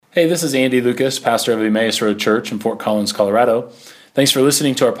Hey, this is Andy Lucas, pastor of Emmaus Road Church in Fort Collins, Colorado. Thanks for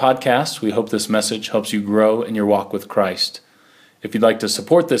listening to our podcast. We hope this message helps you grow in your walk with Christ. If you'd like to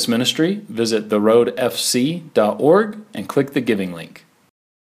support this ministry, visit theroadfc.org and click the giving link.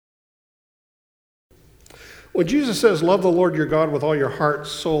 When Jesus says, love the Lord your God with all your heart,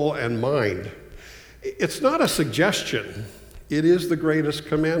 soul, and mind, it's not a suggestion. It is the greatest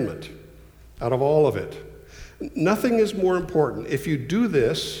commandment out of all of it. Nothing is more important. If you do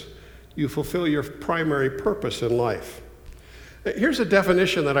this, you fulfill your primary purpose in life. Here's a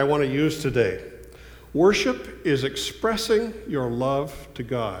definition that I want to use today. Worship is expressing your love to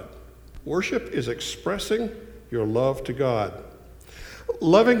God. Worship is expressing your love to God.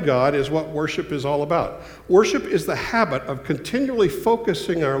 Loving God is what worship is all about. Worship is the habit of continually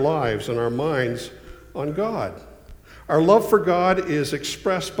focusing our lives and our minds on God. Our love for God is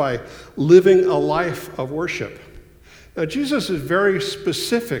expressed by living a life of worship. Now, Jesus is very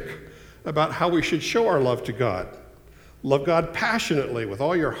specific about how we should show our love to God. Love God passionately with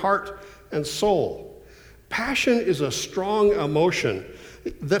all your heart and soul. Passion is a strong emotion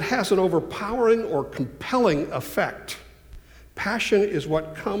that has an overpowering or compelling effect. Passion is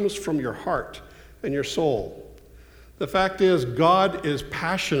what comes from your heart and your soul. The fact is, God is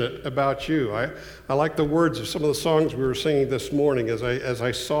passionate about you. I like the words of some of the songs we were singing this morning as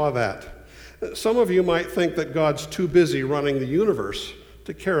I saw that. Some of you might think that God's too busy running the universe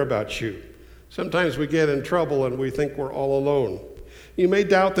to care about you. Sometimes we get in trouble and we think we're all alone. You may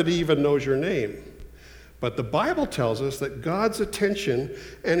doubt that he even knows your name. But the Bible tells us that God's attention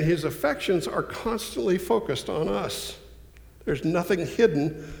and his affections are constantly focused on us. There's nothing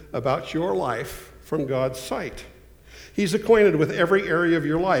hidden about your life from God's sight. He's acquainted with every area of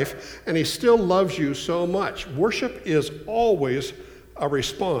your life, and he still loves you so much. Worship is always a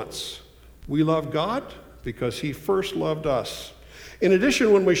response. We love God because he first loved us. In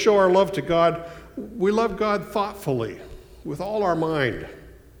addition, when we show our love to God, we love God thoughtfully, with all our mind.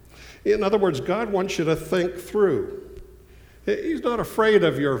 In other words, God wants you to think through. He's not afraid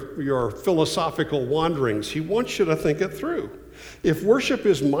of your philosophical wanderings. He wants you to think it through. If worship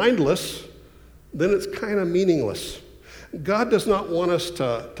is mindless, then it's kind of meaningless. God does not want us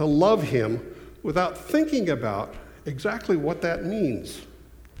to love him without thinking about exactly what that means.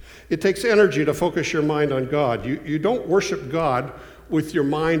 It takes energy to focus your mind on God. You don't worship God with your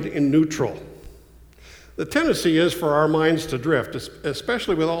mind in neutral. The tendency is for our minds to drift,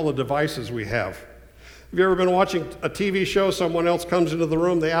 especially with all the devices we have. Have you ever been watching a TV show, someone else comes into the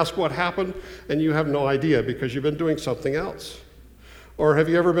room, they ask what happened, and you have no idea because you've been doing something else? Or have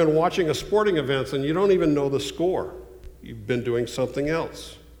you ever been watching a sporting event and you don't even know the score? You've been doing something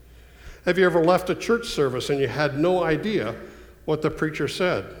else. Have you ever left a church service and you had no idea what the preacher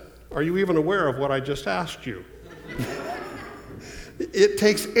said? Are you even aware of what I just asked you? It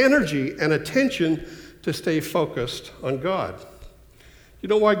takes energy and attention to stay focused on God. You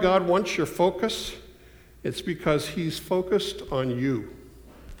know why God wants your focus? It's because he's focused on you.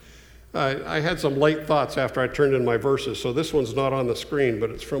 I had some late thoughts after I turned in my verses, so this one's not on the screen, but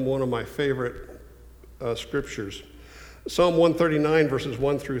it's from one of my favorite scriptures. Psalm 139, verses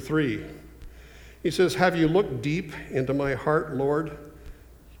 1 through 3. He says, have you looked deep into my heart, Lord?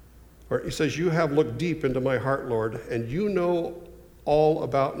 Or he says, you have looked deep into my heart, Lord, and you know all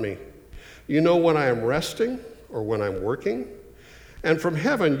about me. You know when I am resting or when I'm working. And from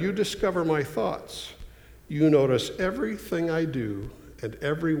heaven you discover my thoughts. You notice everything I do and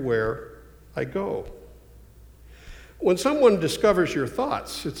everywhere I go. When someone discovers your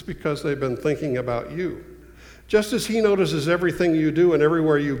thoughts, it's because they've been thinking about you. Just as he notices everything you do and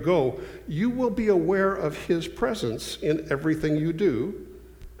everywhere you go, you will be aware of his presence in everything you do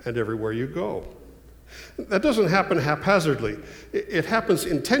and everywhere you go. That doesn't happen haphazardly. It happens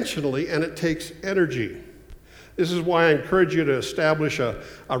intentionally, and it takes energy. This is why I encourage you to establish a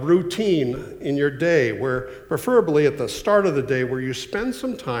routine in your day, where preferably at the start of the day, where you spend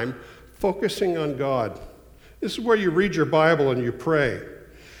some time focusing on God. This is where you read your Bible and you pray.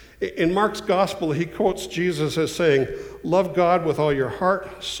 In Mark's gospel, he quotes Jesus as saying, love God with all your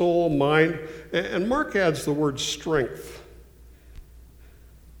heart, soul, mind, and Mark adds the word strength.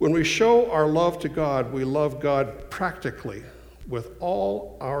 When we show our love to God, we love God practically with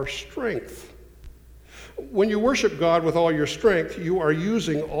all our strength. When you worship God with all your strength, you are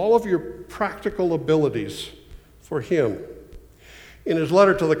using all of your practical abilities for him. In his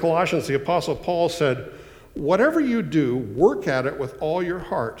letter to the Colossians, the Apostle Paul said, whatever you do, work at it with all your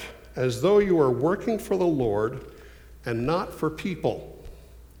heart, as though you are working for the Lord and not for people.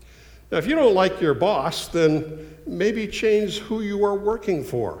 Now, if you don't like your boss, then maybe change who you are working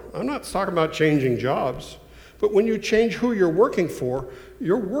for. I'm not talking about changing jobs, but when you change who you're working for,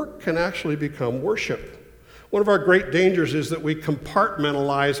 your work can actually become worship. One of our great dangers is that we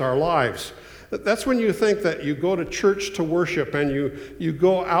compartmentalize our lives. That's when you think that you go to church to worship and you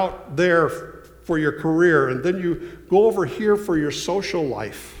go out there for your career and then you go over here for your social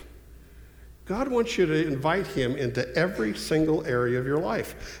life. God wants you to invite him into every single area of your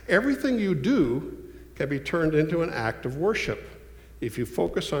life. Everything you do can be turned into an act of worship if you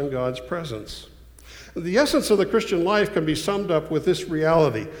focus on God's presence. The essence of the Christian life can be summed up with this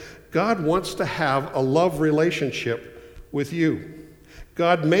reality. God wants to have a love relationship with you.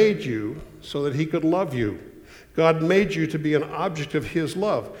 God made you so that he could love you. God made you to be an object of his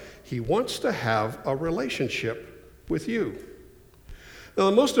love. He wants to have a relationship with you. Now,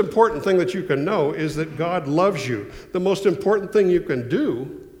 the most important thing that you can know is that God loves you. The most important thing you can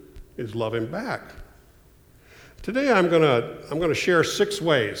do is love him back. Today I'm going to share 6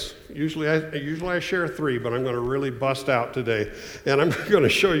 ways. Usually I share 3, but I'm going to really bust out today. And I'm going to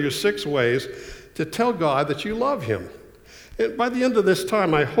show you 6 ways to tell God that you love him. And by the end of this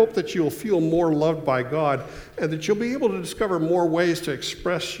time, I hope that you'll feel more loved by God and that you'll be able to discover more ways to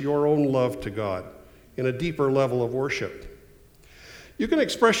express your own love to God in a deeper level of worship. You can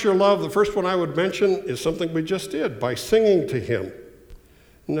express your love. The first one I would mention is something we just did, by singing to him.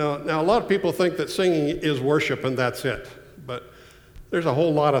 Now, a lot of people think that singing is worship and that's it, but there's a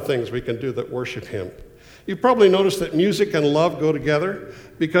whole lot of things we can do that worship him. You've probably noticed that music and love go together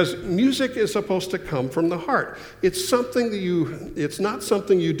because music is supposed to come from the heart. It's not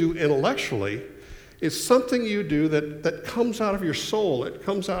something you do intellectually. It's something you do that comes out of your soul. It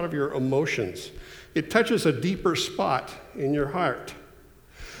comes out of your emotions. It touches a deeper spot in your heart.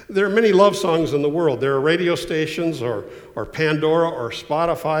 There are many love songs in the world. There are radio stations or Pandora or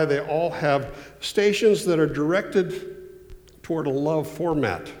Spotify. They all have stations that are directed toward a love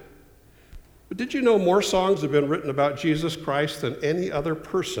format. But did you know more songs have been written about Jesus Christ than any other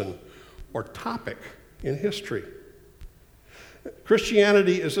person or topic in history?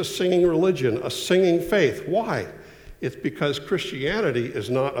 Christianity is a singing religion, a singing faith. Why? It's because Christianity is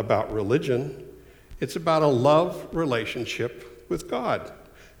not about religion. It's about a love relationship with God.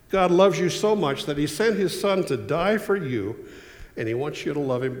 God loves you so much that he sent his son to die for you, and he wants you to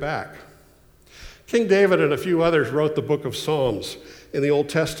love him back. King David and a few others wrote the book of Psalms in the Old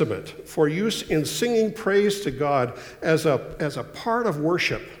Testament for use in singing praise to God as a part of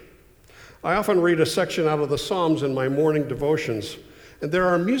worship. I often read a section out of the Psalms in my morning devotions, and there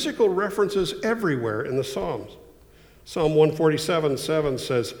are musical references everywhere in the Psalms. Psalm 147:7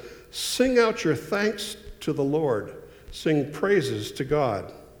 says, "Sing out your thanks to the Lord, sing praises to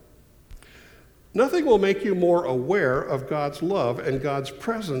God." Nothing will make you more aware of God's love and God's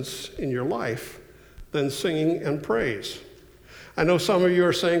presence in your life than singing and praise. I know some of you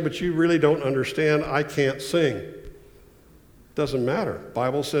are saying, but you really don't understand, I can't sing. Doesn't matter.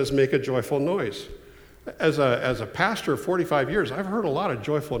 Bible says make a joyful noise. As a pastor of 45 years, I've heard a lot of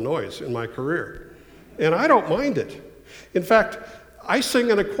joyful noise in my career, and I don't mind it. In fact, I sing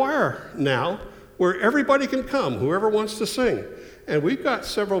in a choir now where everybody can come, whoever wants to sing. And we've got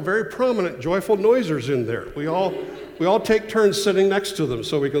several very prominent joyful noisers in there. We all take turns sitting next to them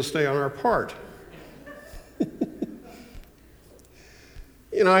so we can stay on our part.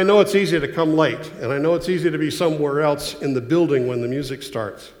 I know it's easy to come late, and I know it's easy to be somewhere else in the building when the music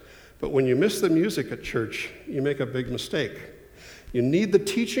starts. But when you miss the music at church, you make a big mistake. You need the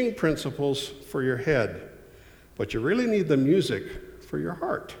teaching principles for your head, but you really need the music for your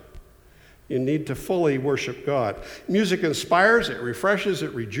heart. You need to fully worship God. Music inspires, it refreshes,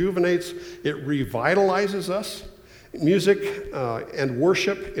 it rejuvenates, it revitalizes us. Music and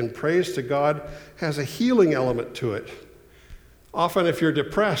worship in praise to God has a healing element to it. Often, if you're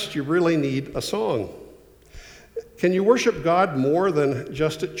depressed, you really need a song. Can you worship God more than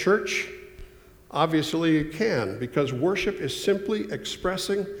just at church? Obviously, you can, because worship is simply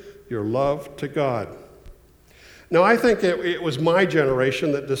expressing your love to God. Now, I think it was my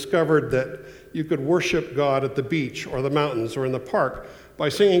generation that discovered that you could worship God at the beach or the mountains or in the park by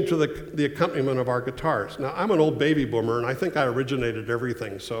singing to the accompaniment of our guitars. Now, I'm an old baby boomer, and I think I originated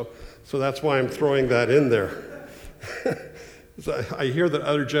everything, so that's why I'm throwing that in there. I hear that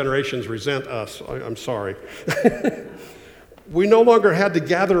other generations resent us. I'm sorry. We no longer had to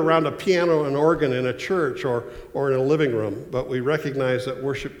gather around a piano and organ in a church or in a living room, but we recognized that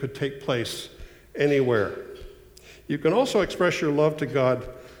worship could take place anywhere. You can also express your love to God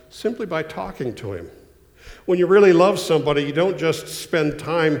simply by talking to him. When you really love somebody, you don't just spend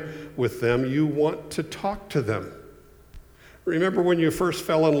time with them, you want to talk to them. Remember when you first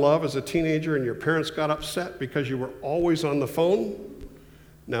fell in love as a teenager and your parents got upset because you were always on the phone?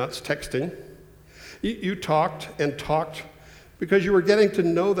 Now it's texting. You talked and talked, because you were getting to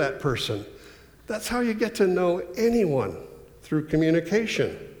know that person. That's how you get to know anyone, through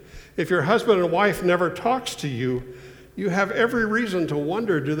communication. If your husband and wife never talks to you, you have every reason to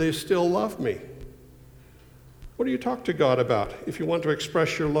wonder, do they still love me? What do you talk to God about if you want to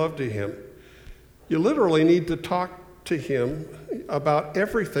express your love to him? You literally need to talk to him about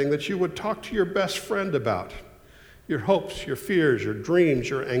everything that you would talk to your best friend about. Your hopes, your fears, your dreams,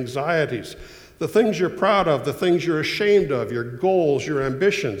 your anxieties, the things you're proud of, the things you're ashamed of, your goals, your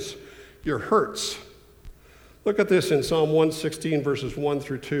ambitions, your hurts. Look at this in Psalm 116, verses 1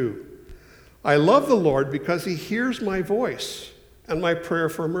 through 2. I love the Lord because he hears my voice and my prayer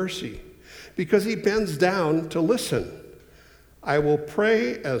for mercy, because he bends down to listen. I will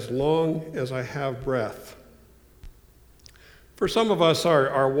pray as long as I have breath. For some of us,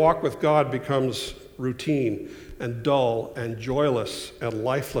 our walk with God becomes routine and dull and joyless and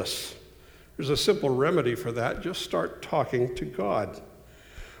lifeless. There's a simple remedy for that. Just start talking to God.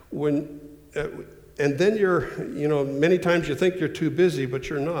 And then many times you think you're too busy, but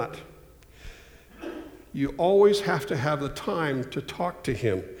you're not. You always have to have the time to talk to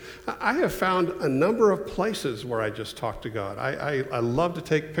him. I have found a number of places where I just talk to God. I love to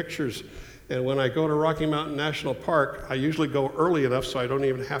take pictures, and when I go to Rocky Mountain National Park, I usually go early enough so I don't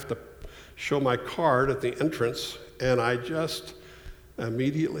even have to show my card at the entrance, and I just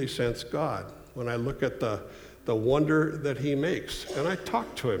immediately sense God when I look at the wonder that he makes, and I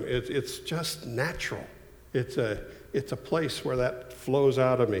talk to him. It's just natural. It's a place where that flows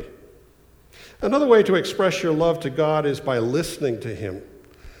out of me. Another way to express your love to God is by listening to him.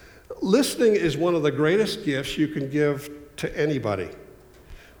 Listening is one of the greatest gifts you can give to anybody.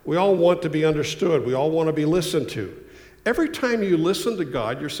 We all want to be understood. We all want to be listened to. Every time you listen to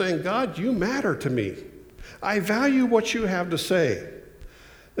God, you're saying, God, you matter to me. I value what you have to say.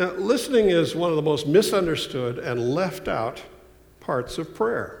 Now, listening is one of the most misunderstood and left out parts of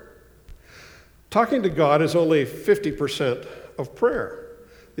prayer. Talking to God is only 50% of prayer.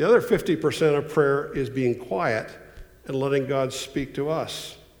 The other 50% of prayer is being quiet and letting God speak to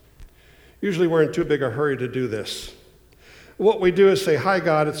us. Usually we're in too big a hurry to do this. What we do is say, hi,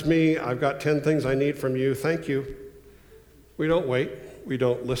 God, it's me. I've got 10 things I need from you. Thank you. We don't wait. We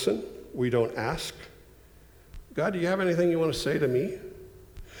don't listen. We don't ask. God, do you have anything you want to say to me?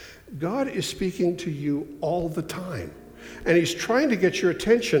 God is speaking to you all the time. And he's trying to get your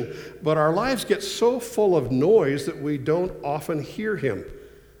attention, but our lives get so full of noise that we don't often hear him.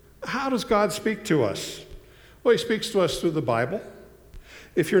 How does God speak to us? Well, he speaks to us through the Bible.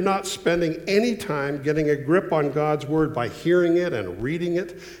 If you're not spending any time getting a grip on God's word by hearing it and reading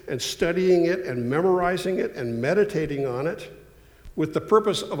it and studying it and memorizing it and meditating on it with the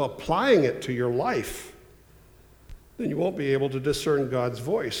purpose of applying it to your life, then you won't be able to discern God's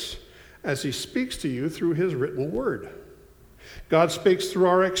voice as he speaks to you through his written word. God speaks through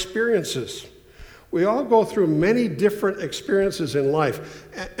our experiences. We all go through many different experiences in life,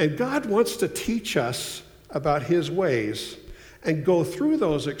 and God wants to teach us about his ways and go through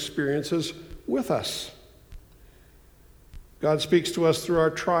those experiences with us. God speaks to us through our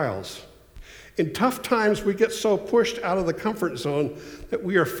trials. In tough times, we get so pushed out of the comfort zone that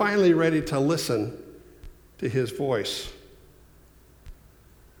we are finally ready to listen to his voice.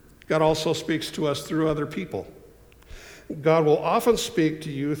 God also speaks to us through other people. God will often speak to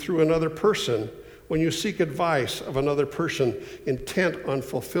you through another person when you seek advice of another person intent on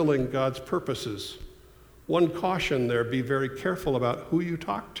fulfilling God's purposes. One caution there, be very careful about who you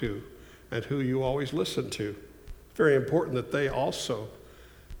talk to and who you always listen to. It's very important that they also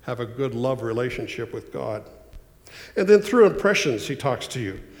have a good love relationship with God. And then through impressions, he talks to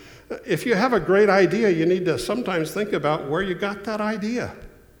you. If you have a great idea, you need to sometimes think about where you got that idea.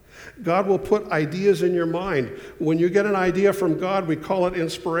 God will put ideas in your mind. When you get an idea from God, we call it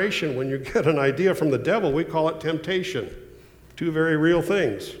inspiration. When you get an idea from the devil, we call it temptation. Two very real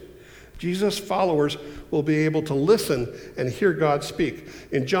things. Jesus' followers will be able to listen and hear God speak.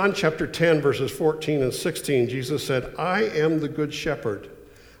 In John chapter 10, verses 14 and 16, Jesus said, I am the good shepherd.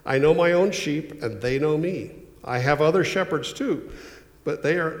 I know my own sheep, and they know me. I have other shepherds too,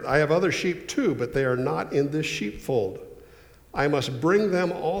 I have other sheep too, but they are not in this sheepfold. I must bring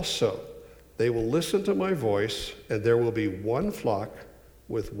them also. They will listen to my voice, and there will be one flock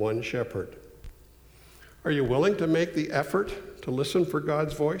with one shepherd. Are you willing to make the effort to listen for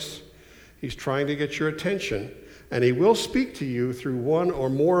God's voice? He's trying to get your attention, and he will speak to you through one or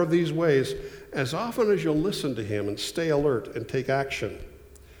more of these ways as often as you'll listen to him and stay alert and take action.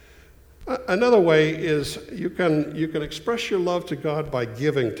 Another way is you can express your love to God by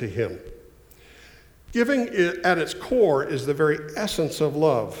giving to him. Giving at its core is the very essence of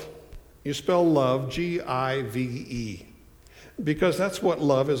love. You spell love, G-I-V-E. because that's what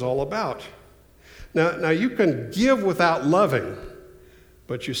love is all about. Now you can give without loving,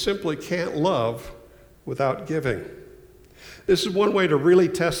 but you simply can't love without giving. This is one way to really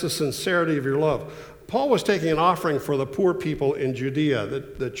test the sincerity of your love. Paul was taking an offering for the poor people in Judea,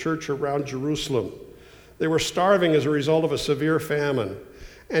 the church around Jerusalem. They were starving as a result of a severe famine.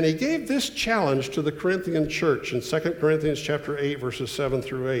 And he gave this challenge to the Corinthian church in 2 Corinthians chapter 8, verses 7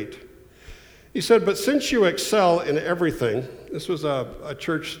 through 8. He said, "But since you excel in everything," this was a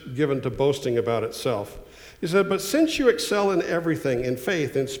church given to boasting about itself. He said, "But since you excel in everything, in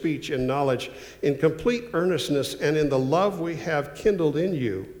faith, in speech, in knowledge, in complete earnestness, and in the love we have kindled in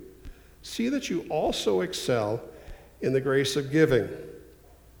you, see that you also excel in the grace of giving."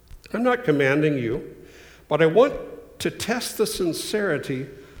 I'm not commanding you, but I want to test the sincerity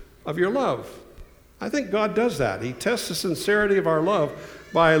of your love. I think God does that. He tests the sincerity of our love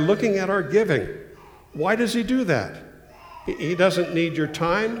by looking at our giving. Why does he do that? He doesn't need your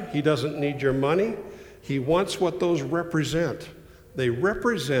time. He doesn't need your money. He wants what those represent. They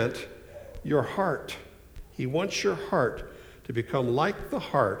represent your heart. He wants your heart to become like the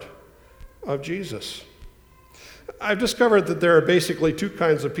heart of Jesus. I've discovered that there are basically two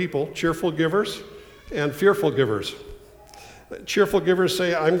kinds of people: cheerful givers and fearful givers. Cheerful givers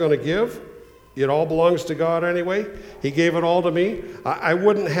say, "I'm going to give. It all belongs to God anyway. He gave it all to me. I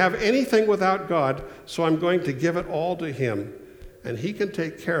wouldn't have anything without God, so I'm going to give it all to him, and he can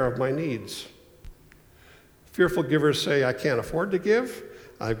take care of my needs." Fearful givers say, "I can't afford to give.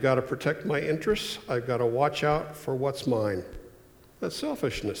 I've got to protect my interests. I've got to watch out for what's mine." That's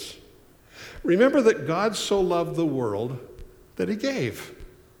selfishness. Remember that God so loved the world that he gave.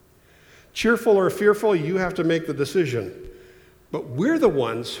 Cheerful or fearful, you have to make the decision. But we're the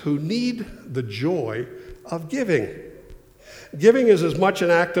ones who need the joy of giving. Giving is as much an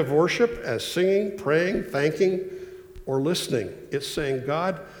act of worship as singing, praying, thanking, or listening. It's saying,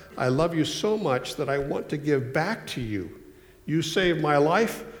 "God, I love you so much that I want to give back to you. You saved my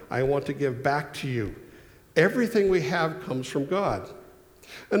life. I want to give back to you." Everything we have comes from God.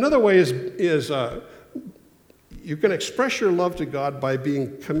 Another way is you can express your love to God by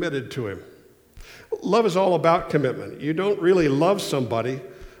being committed to him. Love is all about commitment. You don't really love somebody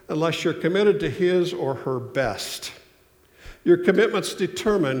unless you're committed to his or her best. Your commitments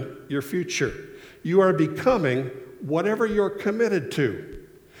determine your future. You are becoming whatever you're committed to.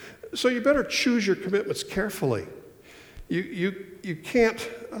 So you better choose your commitments carefully. You can't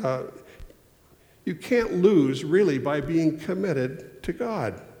lose really by being committed to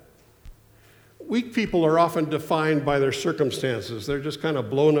God. Weak people are often defined by their circumstances. They're just kind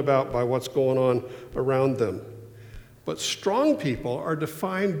of blown about by what's going on around them. But strong people are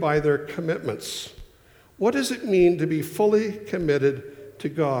defined by their commitments. What does it mean to be fully committed to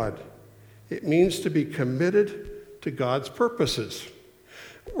God? It means to be committed to God's purposes.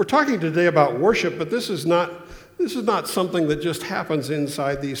 We're talking today about worship, but this is not something that just happens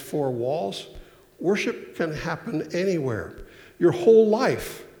inside these four walls. Worship can happen anywhere. Your whole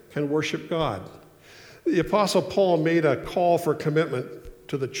life can worship God. The Apostle Paul made a call for commitment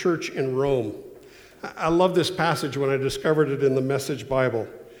to the church in Rome. I love this passage when I discovered it in the Message Bible.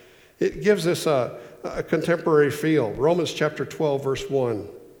 It gives us a contemporary feel. Romans chapter 12, verse 1.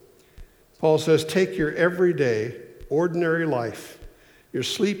 Paul says, "Take your everyday, ordinary life, your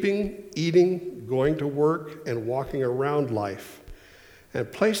sleeping, eating, going to work, and walking around life,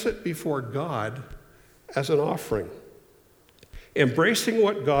 and place it before God as an offering. Embracing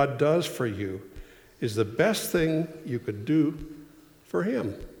what God does for you is the best thing you could do for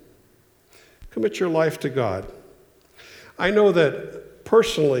him." Commit your life to God. I know that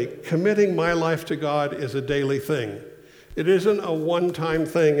personally, committing my life to God is a daily thing. It isn't a one-time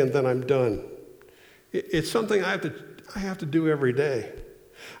thing and then I'm done. It's something I have to do every day.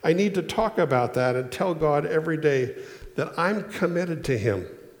 I need to talk about that and tell God every day that I'm committed to him.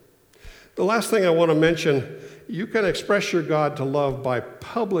 The last thing I want to mention, you can express your God to love by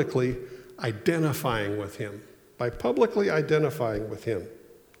publicly identifying with him. By publicly identifying with him.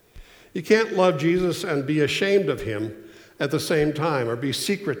 You can't love Jesus and be ashamed of him at the same time or be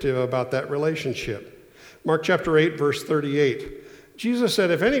secretive about that relationship. Mark chapter 8, verse 38. Jesus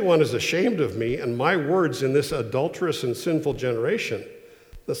said, "If anyone is ashamed of me and my words in this adulterous and sinful generation,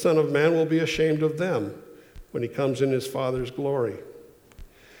 the Son of Man will be ashamed of them when he comes in his Father's glory."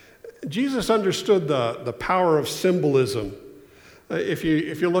 Jesus understood the power of symbolism. If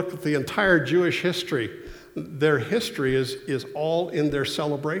you look at the entire Jewish history, their history is all in their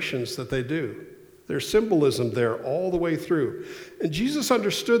celebrations that they do. There's symbolism there all the way through. And Jesus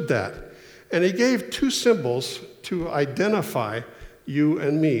understood that. And he gave two symbols to identify you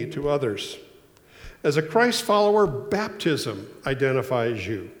and me to others. As a Christ follower, baptism identifies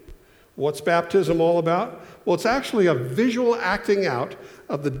you. What's baptism all about? Well, it's actually a visual acting out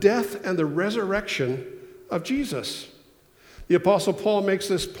of the death and the resurrection of Jesus. The Apostle Paul makes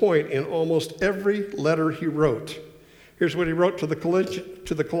this point in almost every letter he wrote. Here's what he wrote to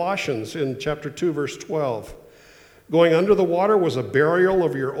the Colossians in chapter 2, verse 12. Going under the water was a burial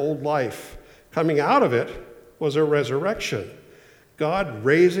of your old life. Coming out of it was a resurrection. God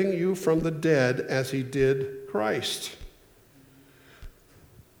raising you from the dead as he did Christ.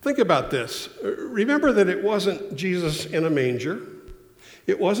 Think about this. Remember that it wasn't Jesus in a manger.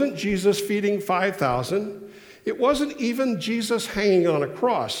 It wasn't Jesus feeding 5,000. It wasn't even Jesus hanging on a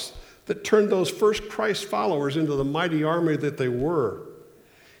cross that turned those first Christ followers into the mighty army that they were.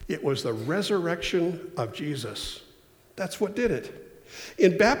 It was the resurrection of Jesus. That's what did it.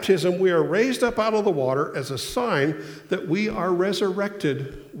 In baptism, we are raised up out of the water as a sign that we are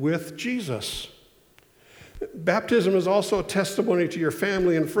resurrected with Jesus. Baptism is also a testimony to your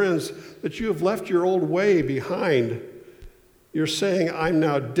family and friends that you have left your old way behind. You're saying, I'm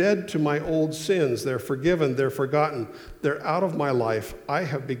now dead to my old sins. They're forgiven, they're forgotten, they're out of my life. I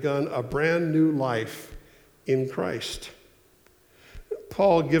have begun a brand new life in Christ.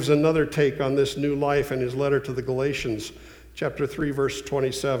 Paul gives another take on this new life in his letter to the Galatians, chapter 3, verse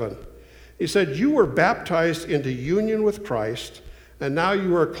 27. He said, you were baptized into union with Christ, and now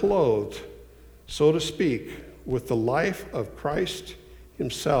you are clothed, so to speak, with the life of Christ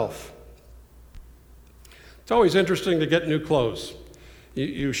himself. It's always interesting to get new clothes.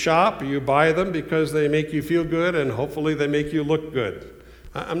 You shop, you buy them because they make you feel good, and hopefully they make you look good.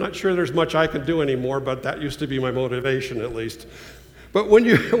 I'm not sure there's much I can do anymore, but that used to be my motivation at least. But when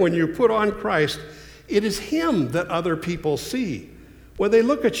you put on Christ, it is him that other people see when they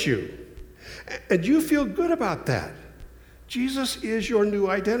look at you. And you feel good about that. Jesus is your new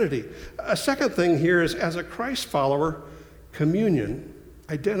identity. A second thing here is, as a Christ follower, communion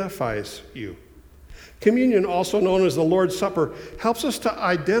identifies you. Communion, also known as the Lord's Supper, helps us to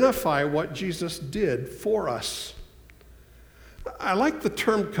identify what Jesus did for us. I like the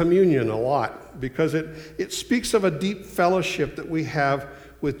term communion a lot because it speaks of a deep fellowship that we have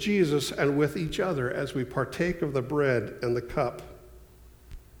with Jesus and with each other as we partake of the bread and the cup.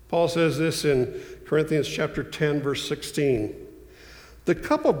 Paul says this in Corinthians chapter 10, verse 16. The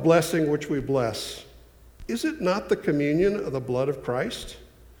cup of blessing which we bless, is it not the communion of the blood of Christ?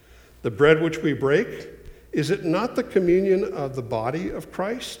 The bread which we break, is it not the communion of the body of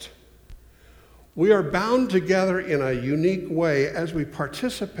Christ? We are bound together in a unique way as we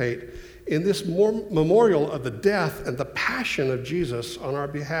participate in this memorial of the death and the passion of Jesus on our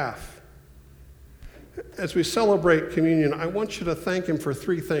behalf. As we celebrate communion, I want you to thank him for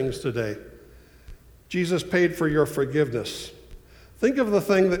three things today. Jesus paid for your forgiveness. Think of the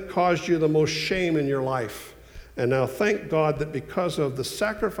thing that caused you the most shame in your life. And now thank God that because of the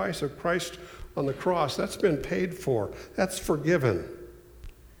sacrifice of Christ on the cross, that's been paid for. That's forgiven.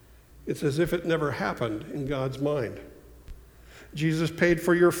 It's as if it never happened in God's mind. Jesus paid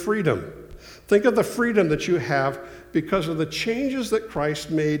for your freedom. Think of the freedom that you have because of the changes that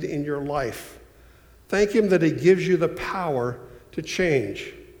Christ made in your life. Thank him that he gives you the power to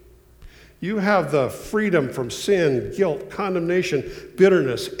change. You have the freedom from sin, guilt, condemnation,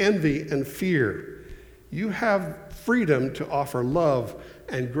 bitterness, envy, and fear. You have freedom to offer love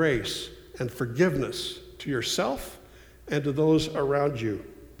and grace and forgiveness to yourself and to those around you.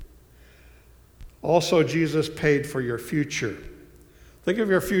 Also, Jesus paid for your future. Think of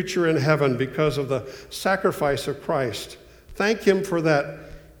your future in heaven because of the sacrifice of Christ. Thank him for that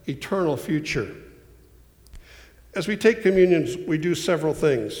eternal future. As we take communion, we do several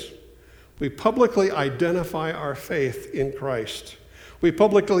things. We publicly identify our faith in Christ. We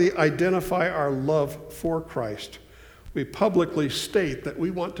publicly identify our love for Christ. We publicly state that we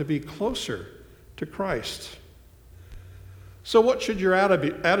want to be closer to Christ. So what should your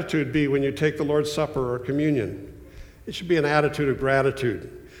attitude be when you take the Lord's Supper or communion? It should be an attitude of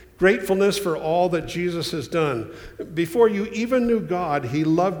gratitude. Gratefulness for all that Jesus has done. Before you even knew God, he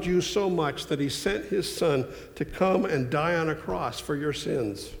loved you so much that he sent his Son to come and die on a cross for your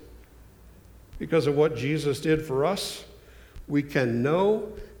sins. Because of what Jesus did for us, we can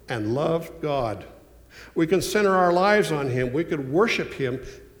know and love God. We can center our lives on him. We can worship him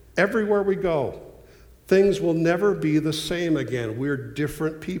everywhere we go. Things will never be the same again. We're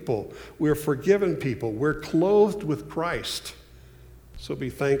different people. We're forgiven people. We're clothed with Christ. So be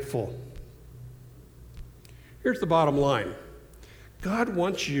thankful. Here's the bottom line. God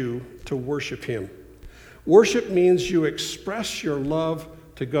wants you to worship him. Worship means you express your love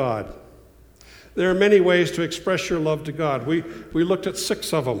to God. There are many ways to express your love to God. We looked at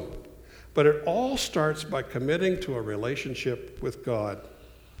 6 of them. But it all starts by committing to a relationship with God.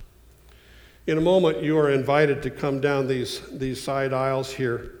 In a moment, you are invited to come down these side aisles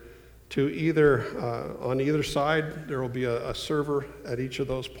here to on either side, there will be a server at each of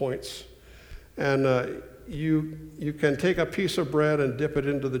those points. And you can take a piece of bread and dip it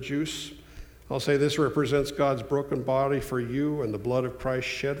into the juice. I'll say this represents God's broken body for you and the blood of Christ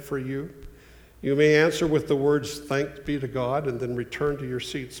shed for you. You may answer with the words, "Thanks be to God," and then return to your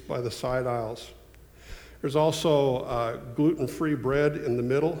seats by the side aisles. There's also gluten-free bread in the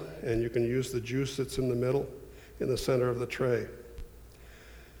middle, and you can use the juice that's in the middle, in the center of the tray.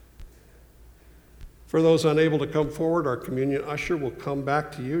 For those unable to come forward, our communion usher will come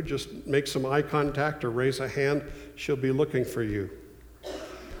back to you. Just make some eye contact or raise a hand. She'll be looking for you.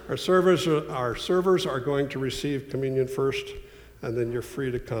 Our servers are going to receive communion first, and then you're free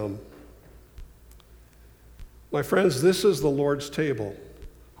to come. My friends, this is the Lord's table.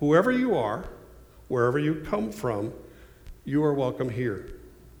 Whoever you are, wherever you come from, you are welcome here.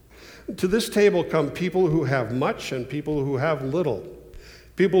 To this table come people who have much and people who have little,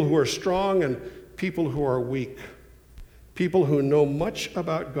 people who are strong and people who are weak, people who know much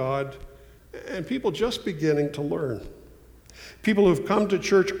about God and people just beginning to learn, people who've come to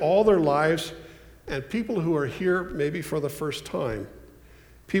church all their lives and people who are here maybe for the first time,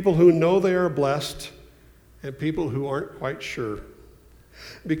 people who know they are blessed and people who aren't quite sure.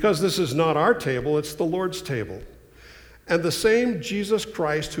 Because this is not our table, it's the Lord's table. And the same Jesus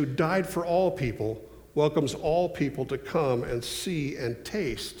Christ who died for all people welcomes all people to come and see and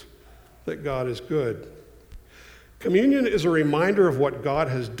taste that God is good. Communion is a reminder of what God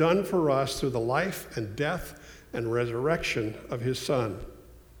has done for us through the life and death and resurrection of his Son.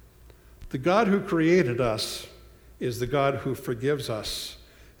 The God who created us is the God who forgives us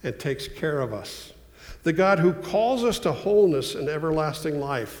and takes care of us. The God who calls us to wholeness and everlasting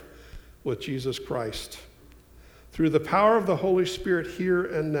life with Jesus Christ. Through the power of the Holy Spirit here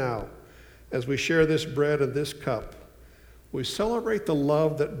and now, as we share this bread and this cup, we celebrate the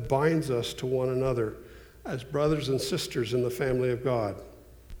love that binds us to one another as brothers and sisters in the family of God.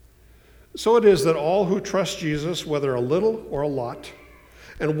 So it is that all who trust Jesus, whether a little or a lot,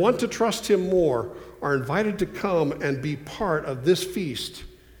 and want to trust him more, are invited to come and be part of this feast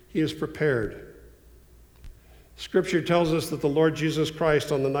he has prepared. Scripture tells us that the Lord Jesus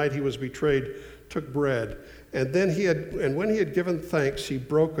Christ, on the night he was betrayed, took bread, and when he had given thanks, he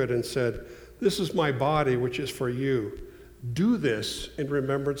broke it and said, "This is my body, which is for you. Do this in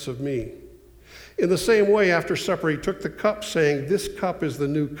remembrance of me." In the same way, after supper, he took the cup, saying, "This cup is the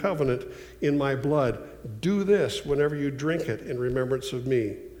new covenant in my blood. Do this whenever you drink it in remembrance of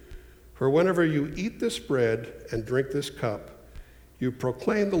me. For whenever you eat this bread and drink this cup, you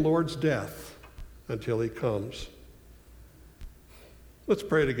proclaim the Lord's death until he comes." Let's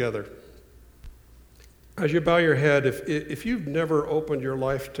pray together. As you bow your head, if you've never opened your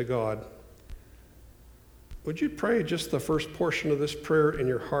life to God, would you pray just the first portion of this prayer in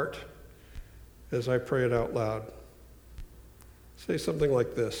your heart as I pray it out loud? Say something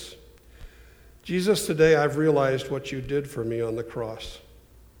like this: Jesus, today I've realized what you did for me on the cross.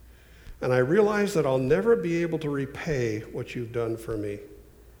 And I realize that I'll never be able to repay what you've done for me.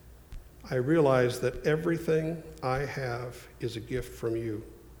 I realize that everything I have is a gift from you.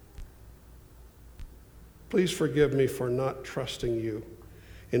 Please forgive me for not trusting you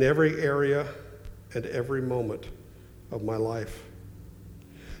in every area and every moment of my life.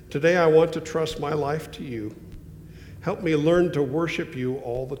 Today I want to trust my life to you. Help me learn to worship you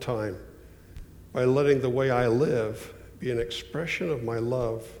all the time by letting the way I live be an expression of my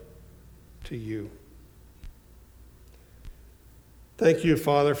love to you. Thank you,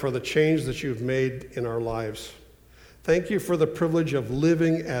 Father, for the change that you've made in our lives. Thank you for the privilege of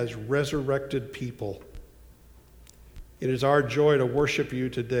living as resurrected people. It is our joy to worship you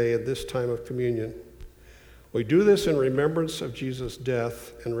today at this time of communion. We do this in remembrance of Jesus'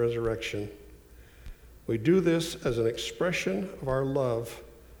 death and resurrection. We do this as an expression of our love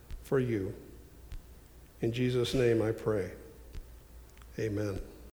for you. In Jesus' name I pray. Amen.